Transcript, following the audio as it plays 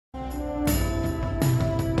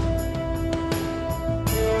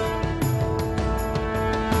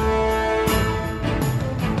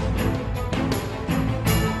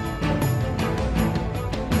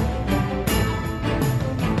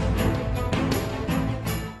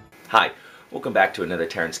Hi, welcome back to another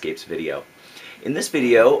TerranScapes video. In this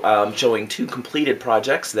video, I'm showing two completed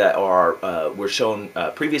projects that were shown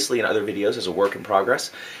previously in other videos as a work in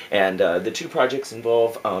progress. And the two projects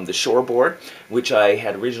involve the shore board, which I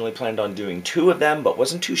had originally planned on doing two of them, but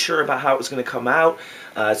wasn't too sure about how it was going to come out.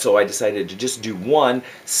 So I decided to just do one,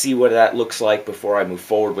 see what that looks like before I move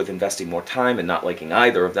forward with investing more time and not liking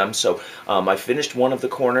either of them. So I finished one of the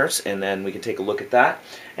corners, and then we can take a look at that.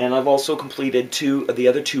 And I've also completed the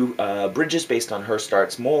other two bridges based on HIrst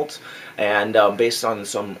Arts molds, and based on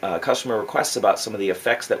some customer requests about some of the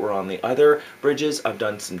effects that were on the other bridges, I've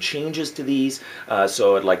done some changes to these,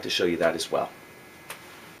 so I'd like to show you that as well.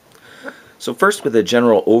 So first, with a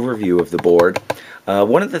general overview of the board,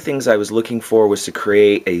 one of the things I was looking for was to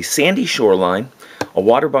create a sandy shoreline, a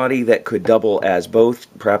water body that could double as both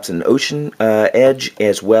perhaps an ocean edge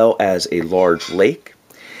as well as a large lake,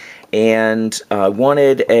 and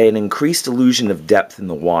wanted an increased illusion of depth in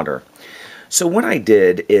the water. So what I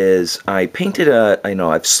did is I painted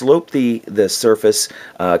I've sloped the surface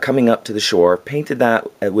coming up to the shore, painted that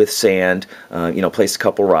with sand, placed a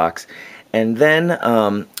couple rocks, and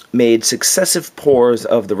then made successive pours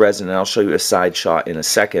of the resin, and I'll show you a side shot in a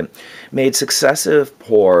second. Made successive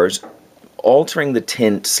pours, altering the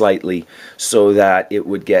tint slightly so that it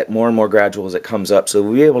would get more and more gradual as it comes up, so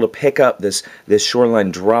we'll be able to pick up this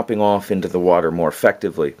shoreline dropping off into the water more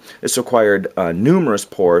effectively. This required numerous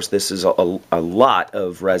pours. This is a lot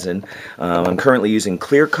of resin. I'm currently using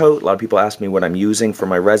clear coat. A lot of people ask me what I'm using for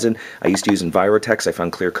my resin. I used to use Envirotex. I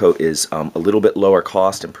found clear coat is a little bit lower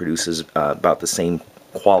cost and produces about the same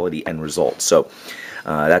quality and results. So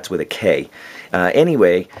that's with a K.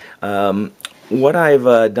 Anyway, what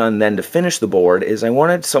I've done then to finish the board is I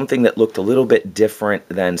wanted something that looked a little bit different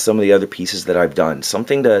than some of the other pieces that I've done.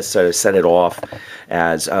 Something to sort of set it off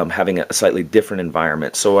as having a slightly different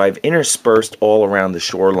environment. So I've interspersed all around the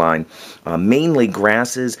shoreline mainly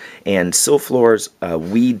grasses and Silflore's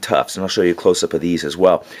weed tufts, and I'll show you a close-up of these as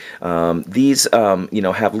well. These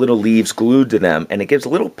have little leaves glued to them, and it gives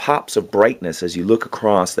little pops of brightness as you look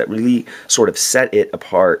across that really sort of set it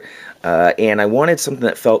apart. And I wanted something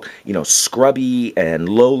that felt, scrubby and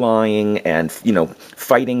low-lying and,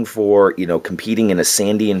 fighting for, competing in a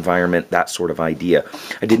sandy environment, that sort of idea.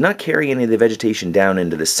 I did not carry any of the vegetation down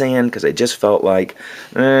into the sand because I just felt like,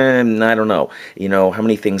 I don't know, how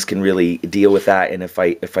many things can really deal with that, and if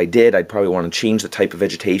I did, I'd probably want to change the type of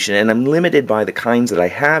vegetation, and I'm limited by the kinds that I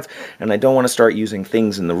have, and I don't want to start using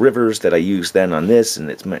things in the rivers that I use then on this, and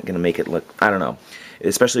it's going to make it look, I don't know.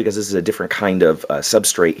 Especially because this is a different kind of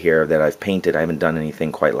substrate here that I've painted. I haven't done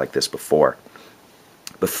anything quite like this before.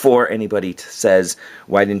 Before anybody says,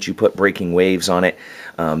 why didn't you put breaking waves on it?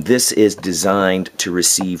 This is designed to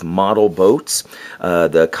receive model boats.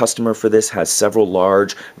 The customer for this has several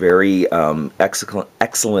large, very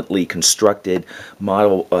excellently constructed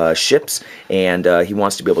model ships, and he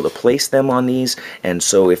wants to be able to place them on these. And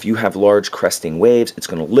so if you have large cresting waves, it's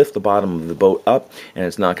going to lift the bottom of the boat up, and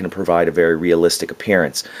it's not going to provide a very realistic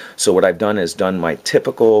appearance. So what I've done is done my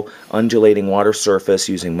typical undulating water surface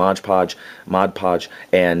using Mod Podge,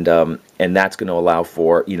 and that's going to allow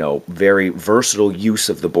for, very versatile use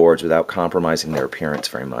of the boards without compromising their appearance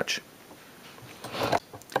very much.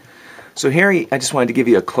 So here I just wanted to give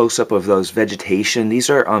you a close-up of those vegetation. These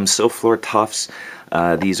are Silflore tufts.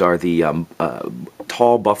 These are the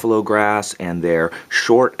tall buffalo grass, and they're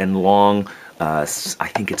short and long, I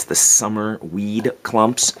think it's the summer weed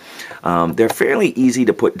clumps. They're fairly easy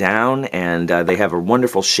to put down, and they have a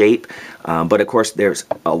wonderful shape, but of course there's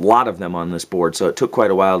a lot of them on this board, so it took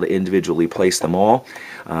quite a while to individually place them all.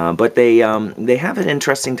 But they have an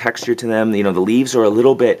interesting texture to them. The leaves are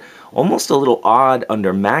almost a little odd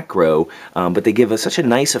under macro, but they give us such a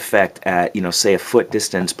nice effect at, say a foot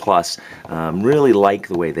distance plus. Really like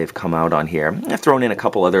the way they've come out on here. I've thrown in a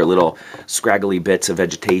couple other little scraggly bits of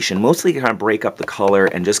vegetation, mostly to kind of break up the color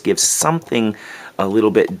and just give something a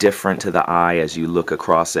little bit different to the eye as you look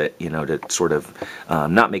across it, to sort of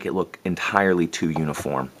not make it look entirely too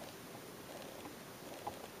uniform.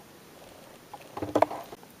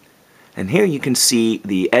 And here you can see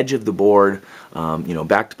the edge of the board,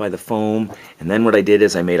 backed by the foam. And then what I did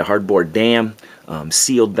is I made a hardboard dam,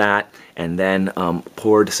 sealed that, and then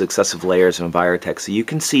poured successive layers of Envirotex. So you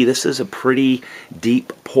can see this is a pretty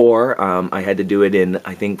deep pour. I had to do it in,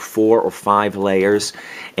 I think, 4 or 5 layers.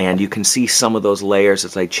 And you can see some of those layers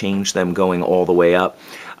as I changed them going all the way up.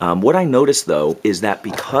 What I noticed, though, is that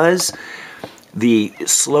because the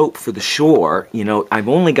slope for the shore, I've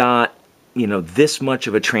only got this much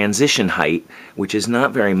of a transition height, which is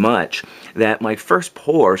not very much, that my first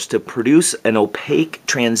pours to produce an opaque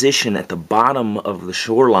transition at the bottom of the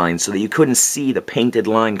shoreline so that you couldn't see the painted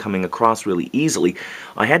line coming across really easily,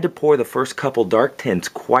 I had to pour the first couple dark tints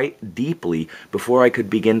quite deeply before I could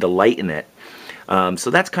begin to lighten it. So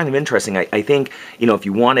that's kind of interesting. I think, if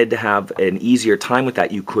you wanted to have an easier time with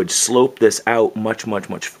that, you could slope this out much, much,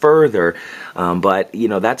 much further. But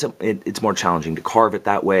it's more challenging to carve it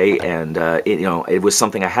that way, and it was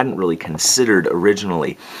something I hadn't really considered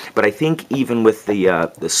originally. But I think even with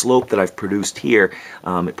the slope that I've produced here,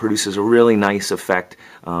 it produces a really nice effect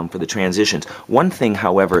for the transitions. One thing,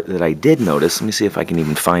 however, that I did notice, let me see if I can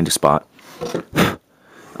even find a spot.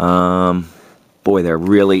 Boy,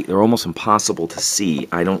 they're almost impossible to see.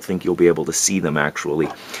 I don't think you'll be able to see them actually.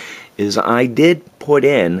 Is I did put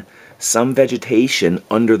in some vegetation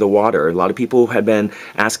under the water. A lot of people had been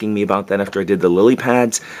asking me about that after I did the lily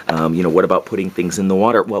pads. What about putting things in the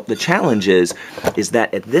water? Well, the challenge is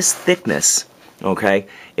that at this thickness, okay,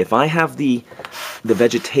 if I have the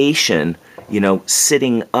vegetation,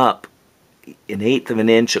 sitting up an eighth of an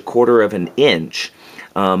inch, a quarter of an inch,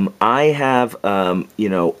 I have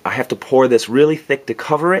to pour this really thick to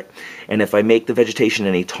cover it, and if I make the vegetation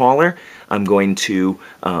any taller, I'm going to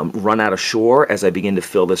run out of shore as I begin to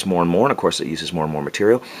fill this more and more, and of course it uses more and more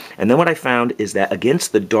material. And then what I found is that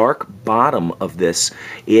against the dark bottom of this,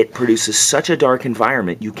 it produces such a dark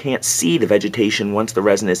environment you can't see the vegetation once the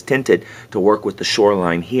resin is tinted to work with the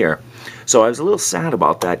shoreline here. So I was a little sad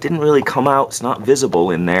about that. It didn't really come out, it's not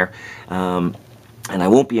visible in there. And I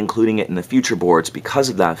won't be including it in the future boards because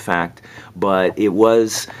of that fact, but it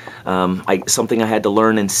was something I had to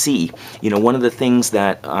learn and see. One of the things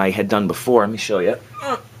that I had done before, let me show you,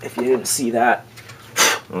 if you didn't see that,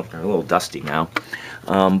 they're a little dusty now,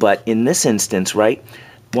 but in this instance, right,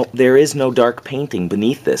 well, there is no dark painting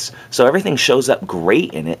beneath this, so everything shows up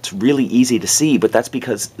great in it. It's really easy to see, but that's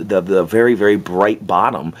because the very, very bright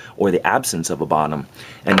bottom, or the absence of a bottom.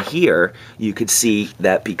 And here you could see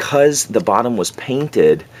that because the bottom was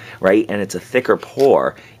painted, right, and it's a thicker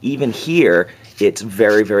pour, even here it's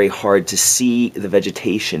very, very hard to see the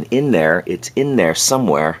vegetation in there. It's in there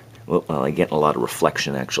somewhere. Well, I get a lot of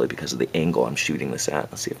reflection actually because of the angle I'm shooting this at.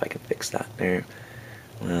 Let's see if I can fix that there.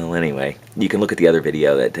 Well, anyway, you can look at the other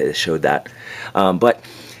video that showed that. But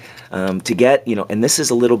to get, and this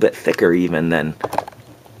is a little bit thicker even than,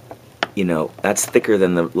 that's thicker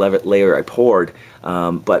than the layer I poured.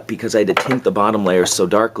 But because I had to tint the bottom layer so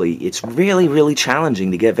darkly, it's really, really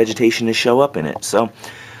challenging to get vegetation to show up in it. So,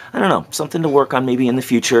 I don't know, something to work on maybe in the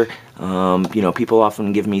future. People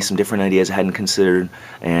often give me some different ideas I hadn't considered,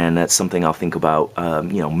 and that's something I'll think about,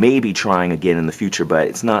 maybe trying again in the future, but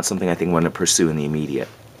it's not something I think I want to pursue in the immediate.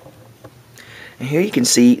 And here you can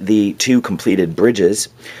see the two completed bridges.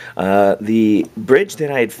 The bridge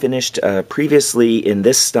that I had finished previously in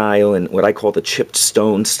this style, in what I call the chipped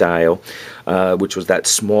stone style, which was that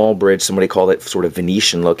small bridge, somebody called it sort of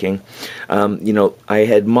Venetian looking. I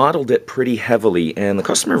had modeled it pretty heavily, and the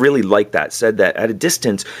customer really liked that, said that at a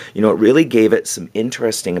distance, it really gave it some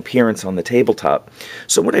interesting appearance on the tabletop.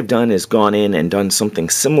 So what I've done is gone in and done something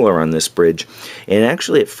similar on this bridge, and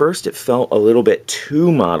actually at first it felt a little bit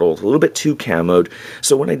too modeled, a little bit too camoed.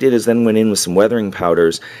 So what I did is then went in with some weathering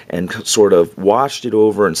powders and sort of washed it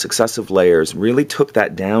over in successive layers, really took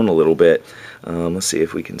that down a little bit. Let's see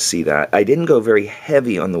if we can see that. I didn't go very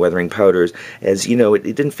heavy on the weathering powders, as it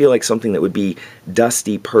didn't feel like something that would be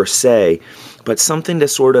dusty per se, but something to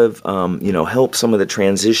sort of help some of the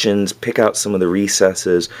transitions, pick out some of the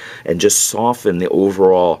recesses, and just soften the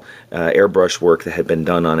overall airbrush work that had been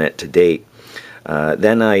done on it to date.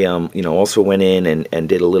 Then I also went in and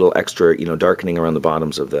did a little extra darkening around the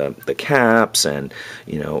bottoms of the caps, and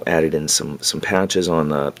added in some patches on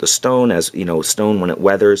the stone. As stone, when it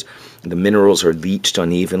weathers, the minerals are leached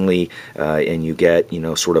unevenly, and you get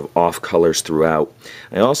sort of off colors throughout.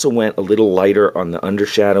 I also went a little lighter on the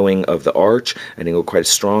undershadowing of the arch. I didn't go quite as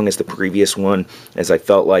strong as the previous one, as I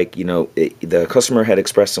felt like the customer had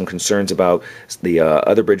expressed some concerns about the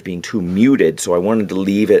other bridge being too muted, so I wanted to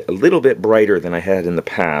leave it a little bit brighter than I had in the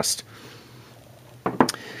past.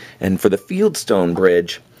 And for the fieldstone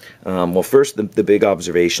bridge, well, first, the big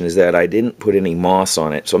observation is that I didn't put any moss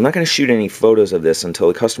on it, so I'm not going to shoot any photos of this until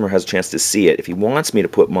the customer has a chance to see it. If he wants me to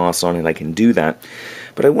put moss on it, I can do that.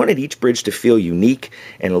 But I wanted each bridge to feel unique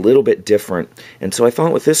and a little bit different, and so I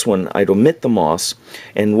thought with this one I'd omit the moss.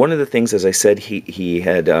 And one of the things, as I said, he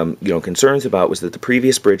had concerns about was that the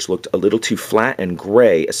previous bridge looked a little too flat and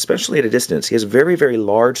gray, especially at a distance. He has very, very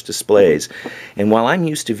large displays, and while I'm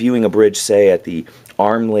used to viewing a bridge, say, at the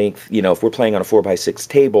arm length. You know, if we're playing on a 4x6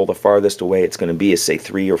 table, the farthest away it's going to be is, say,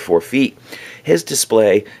 3 or 4 feet. His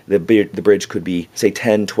display, the bridge could be, say,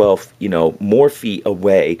 10, 12, you know, more feet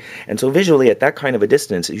away. And so visually, at that kind of a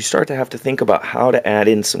distance, you start to have to think about how to add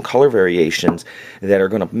in some color variations that are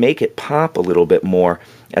going to make it pop a little bit more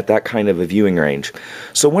at that kind of a viewing range.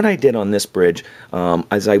 So what I did on this bridge,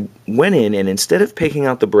 as I went in, and instead of picking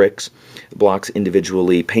out the blocks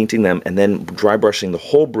individually, painting them, and then dry brushing the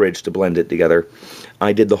whole bridge to blend it together,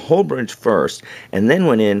 I did the whole bridge first, and then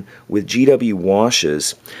went in with GW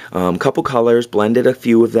washes, a couple colors, blended a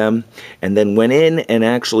few of them, and then went in and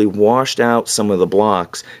actually washed out some of the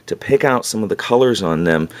blocks to pick out some of the colors on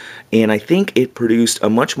them. And I think it produced a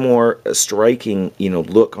much more striking, you know,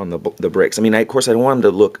 look on the bricks. I mean, of course, I don't want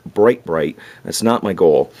them to look bright. That's not my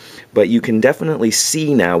goal. But you can definitely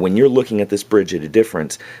see now, when you're looking at this bridge at a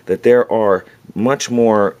difference, that there are much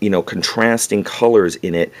more, you know, contrasting colors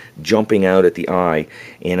in it jumping out at the eye.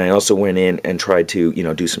 And I also went in and tried to, you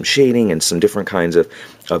know, do some shading and some different kinds of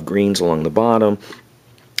greens along the bottom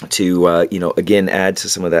to, you know, again, add to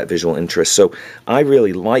some of that visual interest. So I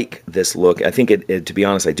really like this look. I think to be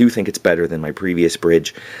honest, I do think it's better than my previous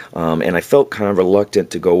bridge. And I felt kind of reluctant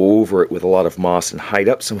to go over it with a lot of moss and hide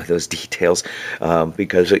up some of those details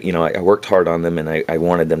because, you know, I worked hard on them and I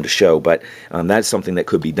wanted them to show. But that's something that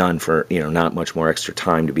could be done for, you know, not much more extra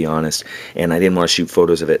time, to be honest. And I didn't want to shoot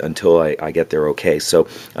photos of it until I get their okay. So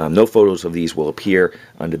no photos of these will appear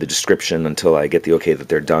under the description until I get the okay that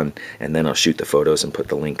they're done. And then I'll shoot the photos and put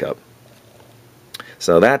the link up.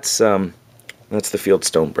 So that's the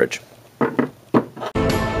Fieldstone Bridge.